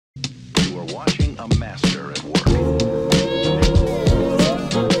You are watching a master at work.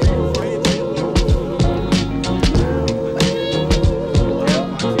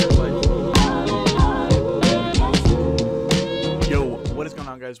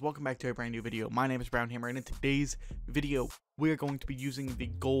 Guys, welcome back to a brand new video. My name is Brownhammer, and in today's video we are going to be using the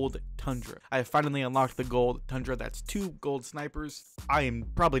Gold Tundra. I have finally unlocked the Gold Tundra. That's 2 gold snipers. I am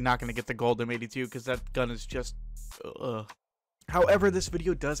probably not going to get the gold M82 because that gun is just However, this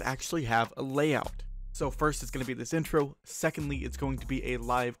video does actually have a layout. So first it's going to be this intro. Secondly, it's going to be a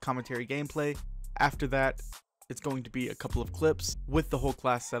live commentary gameplay. After that, it's going to be a couple of clips with the whole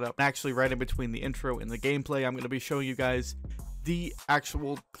class setup. And actually, right in between the intro and the gameplay, I'm going to be showing you guys the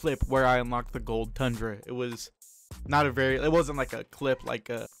actual clip where I unlocked the Gold Tundra. It was not a very, it wasn't like a clip like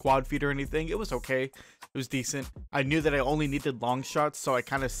a quad feed or anything. It was okay. It was decent. I knew that I only needed long shots, so I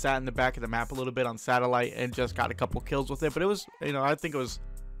kind of sat in the back of the map a little bit on satellite and just got a couple kills with it. But it was, you know, I think it was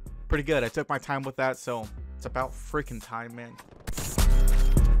pretty good. I took my time with that, so it's about freaking time, man.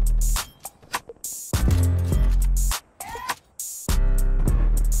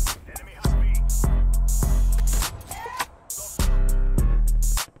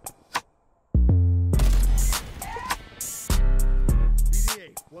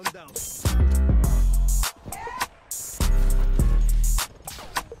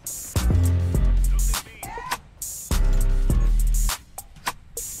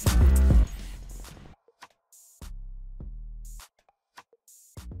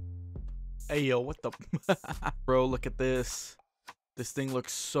 Hey yo, what the bro, look at this. This thing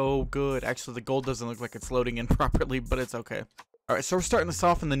looks so good. Actually, the gold doesn't look like it's loading in properly, but it's okay. All right, so we're starting this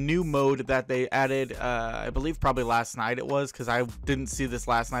off in the new mode that they added, I believe probably last night it was, because I didn't see this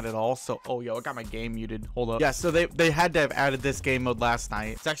last night at all. So, oh, yo, I got my game muted. Hold up. Yeah, so they had to have added this game mode last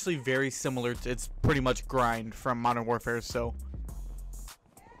night. It's actually very similar to, it's pretty much grind from Modern Warfare, so.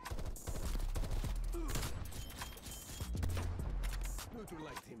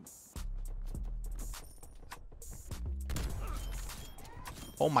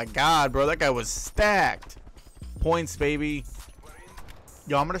 Oh my god, bro, that guy was stacked. Points, baby.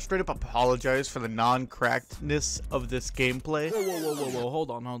 Yo, I'm gonna straight up apologize for the non-crackedness of this gameplay. Whoa,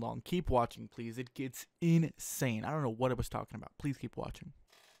 hold on. Keep watching, please. It gets insane. I don't know what I was talking about. Please keep watching.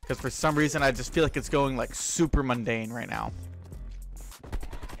 Because for some reason, I just feel like it's going like super mundane right now.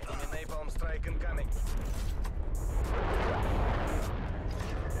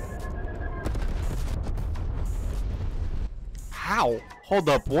 How? Hold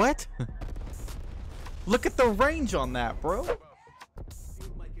up, what? Look at the range on that, bro.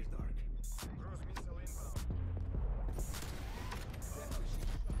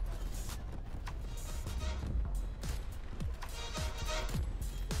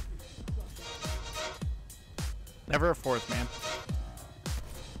 Never a fourth, man.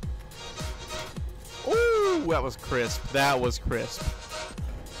 Ooh, that was crisp. That was crisp.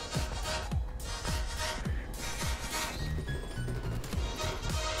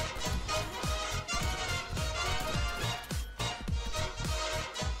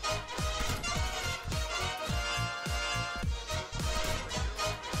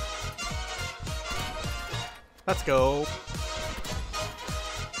 Let's go. Of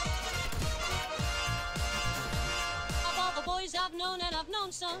all the boys I've known, and I've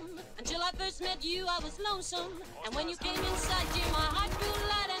known some, until I first met you, I was lonesome. And when you came inside, dear, my heart grew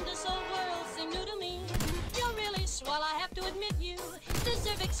light, and this whole world seemed new to me. You're really swell, I have to admit you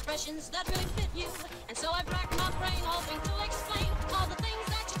deserve expressions that really fit you. And so I've racked my brain, hoping to explain all the things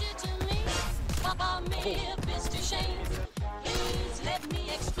that you did to me. Mr. Shane, please let me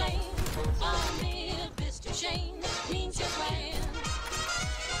explain. Mr. Shane means you're grand.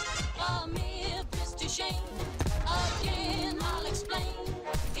 Mr. Shane